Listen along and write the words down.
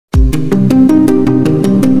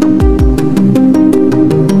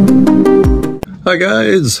Hi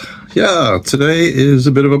guys, yeah, today is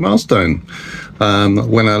a bit of a milestone.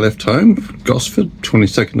 When I left home, Gosford,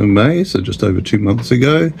 22nd of May, so just over 2 months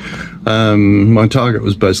ago, my target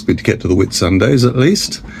was basically to get to the Whitsundays at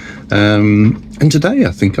least. And today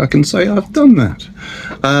I think I can say I've done that.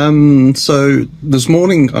 So this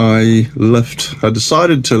morning I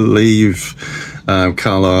decided to leave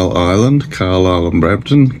Carlisle Island, Carlisle and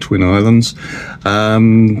Brampton, Twin Islands.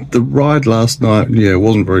 The ride last night, yeah,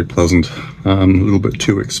 wasn't very pleasant, a little bit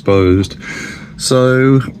too exposed.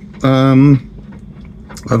 So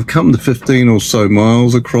I've come the 15 or so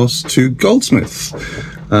miles across to Goldsmith,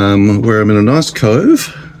 where I'm in a nice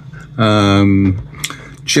cove,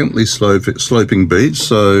 gently sloping beach,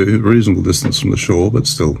 so reasonable distance from the shore, but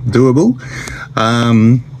still doable.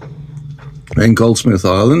 And Goldsmith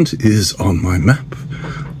Island is on my map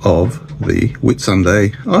of the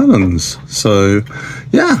Whitsunday Islands. So,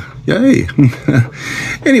 yeah, yay.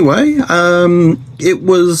 Anyway, it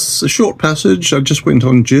was a short passage. I just went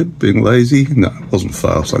on jib, being lazy. No, it wasn't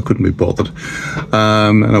fast. I couldn't be bothered.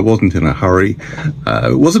 And I wasn't in a hurry.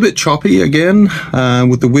 It was a bit choppy again,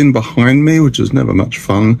 with the wind behind me, which is never much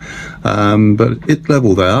fun. But it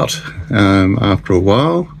leveled out after a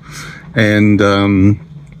while. And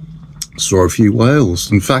saw a few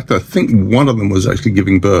whales. In fact, I think one of them was actually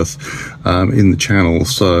giving birth in the channel.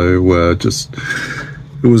 So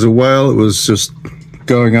it was a whale. It was just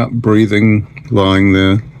going up, breathing, lying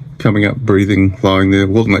there, coming up, breathing, lying there. It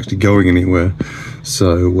wasn't actually going anywhere.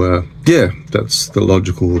 So yeah, that's the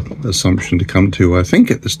logical assumption to come to, I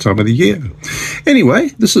think, at this time of the year. Anyway,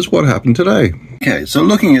 this is what happened today. Okay, so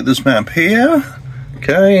looking at this map here,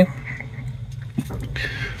 okay,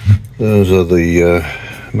 those are the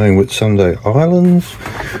main Whitsunday Islands,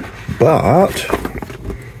 but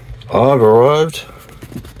I've arrived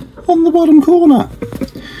on the bottom corner.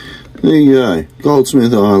 There you go,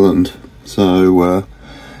 Goldsmith Island. So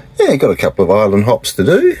yeah, got a couple of island hops to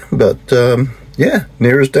do, but yeah,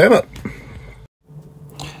 near as damn it.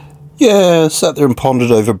 Yeah, sat there and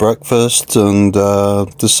pondered over breakfast and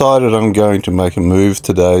decided I'm going to make a move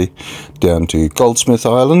today down to Goldsmith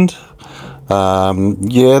Island.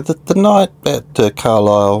 Yeah, the night at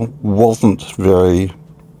Carlisle wasn't very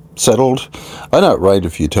settled. I know it rained a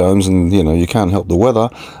few times and, you know, you can't help the weather,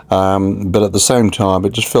 but at the same time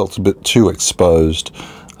it just felt a bit too exposed.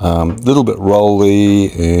 A little bit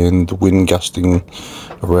rolly and wind gusting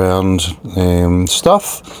around and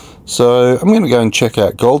stuff. So I'm going to go and check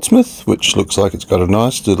out Goldsmith, which looks like it's got a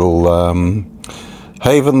nice little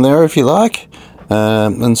haven there, if you like.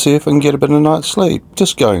 And see if I can get a bit of a night's sleep.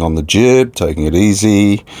 Just going on the jib, taking it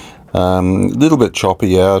easy. A little bit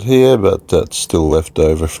choppy out here, but that's still left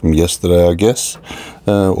over from yesterday, I guess.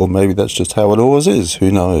 Or maybe that's just how it always is,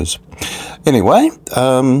 who knows. Anyway,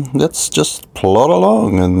 let's just plod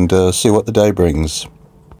along and see what the day brings.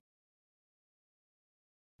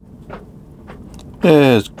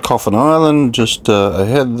 There's Coffin Island just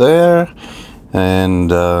ahead there,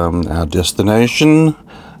 and our destination.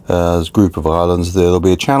 There's a group of islands there. There'll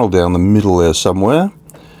be a channel down the middle there somewhere.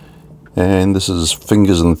 And this is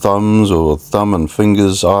Fingers and Thumbs, or Thumb and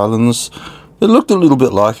Fingers Islands. It looked a little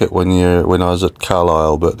bit like it when I was at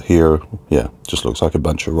Carlisle, but here, yeah, just looks like a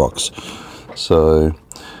bunch of rocks. So,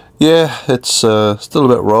 yeah, it's still a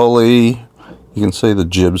bit rolly. You can see the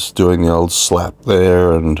jibs doing the old slap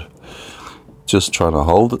there and just trying to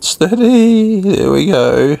hold it steady. There we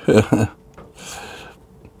go.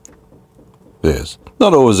 Yes.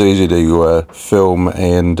 Not always easy to film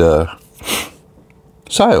and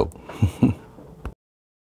sail.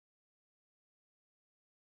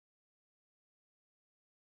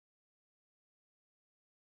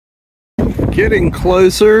 Getting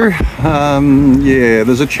closer. Yeah,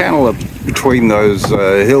 there's a channel up between those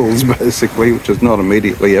hills, basically, which is not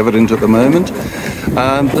immediately evident at the moment.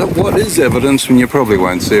 But what is evident, and you probably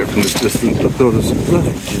won't see it from this distance, but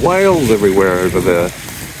there's whales everywhere over there.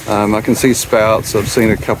 I can see spouts. I've seen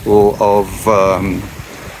a couple of,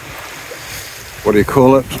 what do you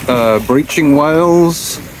call it, breaching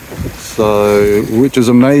whales, so, which is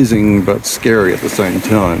amazing but scary at the same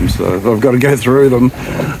time. So I've got to go through them.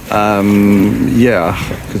 Yeah,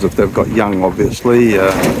 because if they've got young, obviously, you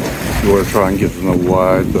want to try and give them a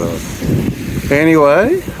wide berth.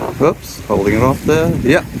 Anyway, oops, holding it off there.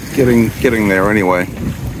 Yeah, getting there anyway.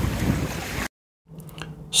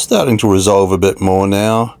 Starting to resolve a bit more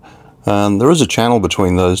now. There is a channel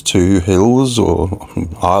between those two hills, or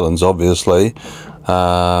islands obviously,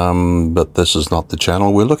 but this is not the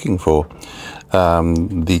channel we're looking for.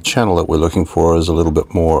 The channel that we're looking for is a little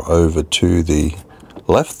bit more over to the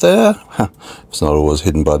left there. It's not always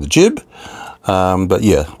hidden by the jib, but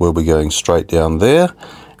yeah, we'll be going straight down there.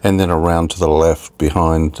 and then around to the left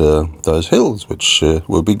behind those hills, which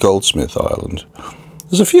will be Goldsmith Island.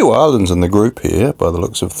 There's a few islands in the group here by the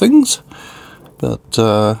looks of things, but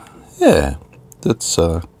yeah, it's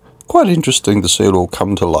quite interesting to see it all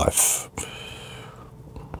come to life.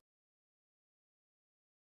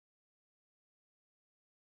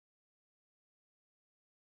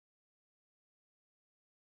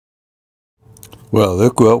 Well,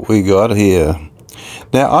 look what we got here.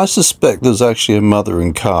 Now, I suspect there's actually a mother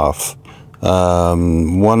and calf.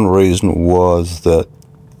 One reason was that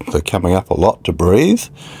they're coming up a lot to breathe,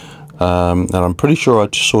 and I'm pretty sure I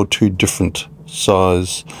saw two different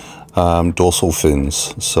size dorsal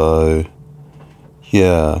fins. So,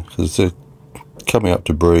 yeah, because they're coming up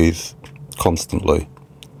to breathe constantly,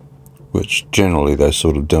 which generally they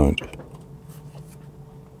sort of don't.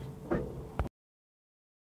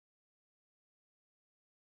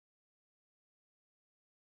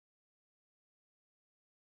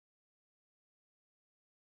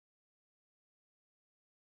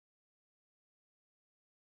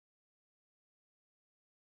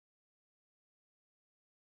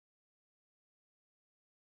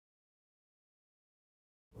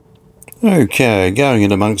 Okay, going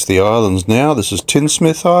in amongst the islands now. This is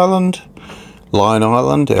Goldsmith Island, Line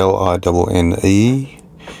Island, L-I-N-N-E,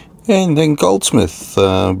 and then Goldsmith.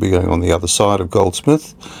 We'll be going on the other side of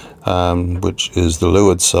Goldsmith, which is the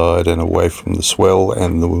leeward side and away from the swell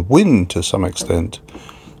and the wind to some extent,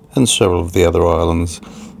 and several of the other islands.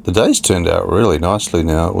 The day's turned out really nicely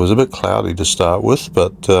now. It was a bit cloudy to start with,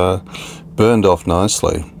 but burned off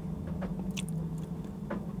nicely.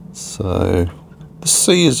 So the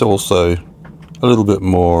sea is also a little bit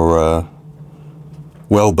more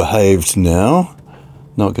well behaved now,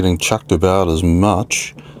 not getting chucked about as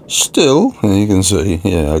much. Still, you can see,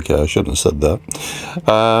 yeah, okay, I shouldn't have said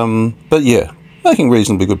that. But yeah, making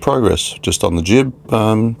reasonably good progress just on the jib,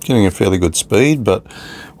 getting a fairly good speed, but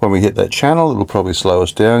when we hit that channel, it'll probably slow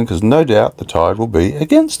us down because no doubt the tide will be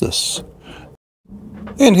against us.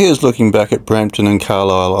 And here's looking back at Brampton and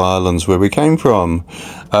Carlisle Islands where we came from.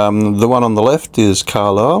 The one on the left is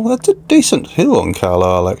Carlisle. That's a decent hill on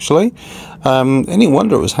Carlisle, actually. Any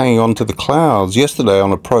wonder it was hanging on to the clouds. Yesterday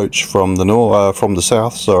on approach from the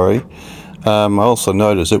south, sorry, I also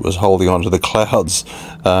noticed it was holding on to the clouds.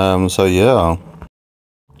 So yeah.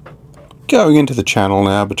 Going into the channel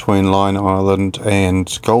now between Line Island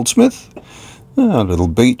and Goldsmith. A little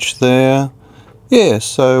beach there. Yeah,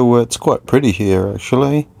 so it's quite pretty here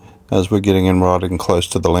actually, as we're getting in right and close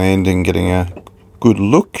to the landing, getting a good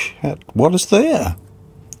look at what is there.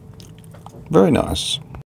 Very nice.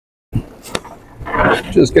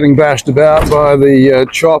 Just getting bashed about by the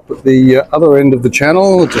chop at the other end of the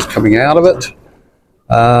channel, just coming out of it.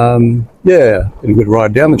 Yeah, getting a good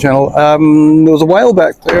ride down the channel. There was a whale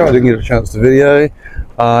back there, I didn't get a chance to video.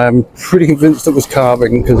 I'm pretty convinced it was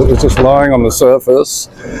calving because it was just lying on the surface.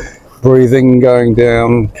 Breathing, going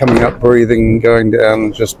down, coming up, breathing, going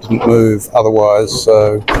down, just didn't move otherwise.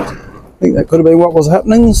 So I think that could have been what was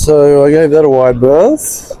happening. So I gave that a wide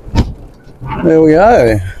berth. There we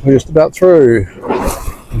go. We're just about through.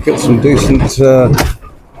 We've got some decent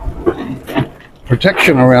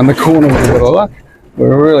protection around the corner with a bit of luck.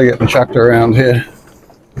 We're really getting chucked around here.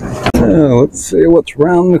 Let's see what's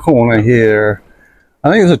round the corner here. I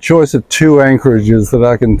think there's a choice of two anchorages that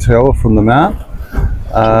I can tell from the map.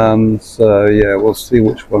 So yeah, we'll see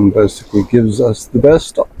which one basically gives us the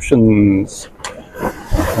best options. Look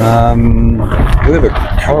at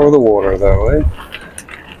the colour of the water though, eh?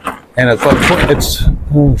 And it's like, it's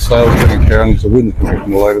sails getting carrying because the wind's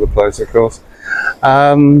coming all over the place, of course.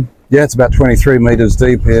 Yeah, it's about 23 metres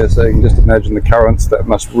deep here, so you can just imagine the currents that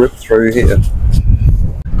must rip through here.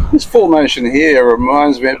 This formation here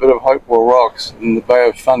reminds me a bit of Hopewell Rocks in the Bay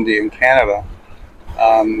of Fundy in Canada.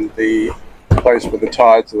 The place where the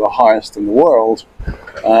tides are the highest in the world,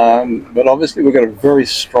 but obviously we've got a very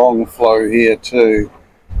strong flow here too,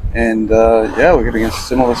 and yeah, we're getting a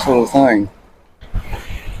similar sort of thing.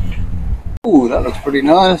 Ooh, that looks pretty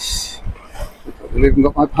nice. I've even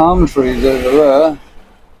got my palm trees over there.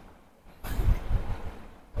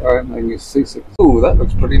 Alright, making you seasick. Ooh, that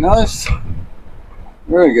looks pretty nice.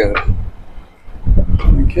 Very good.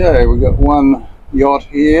 Okay, we've got one yacht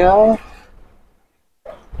here.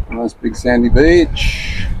 Nice big sandy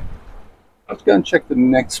beach. Let's go and check the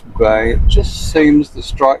next bay. It just seems to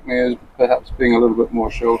strike me as perhaps being a little bit more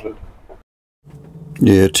sheltered.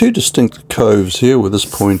 Yeah, two distinct coves here with this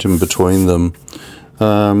point in between them.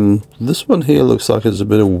 This one here looks like there's a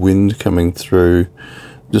bit of wind coming through.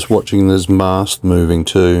 Just watching this mast moving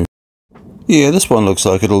too. Yeah, this one looks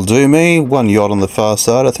like it'll do me. One yacht on the far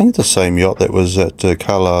side. I think it's the same yacht that was at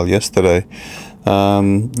Carlisle yesterday.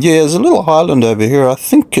 Yeah, there's a little island over here. I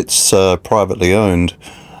think it's privately owned.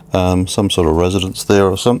 Some sort of residence there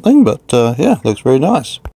or something, but yeah, looks very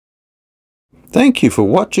nice. Thank you for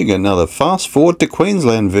watching another Fast Forward to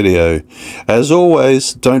Queensland video. As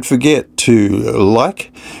always, don't forget to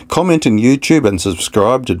like, comment on YouTube and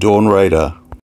subscribe to Dawn Radar.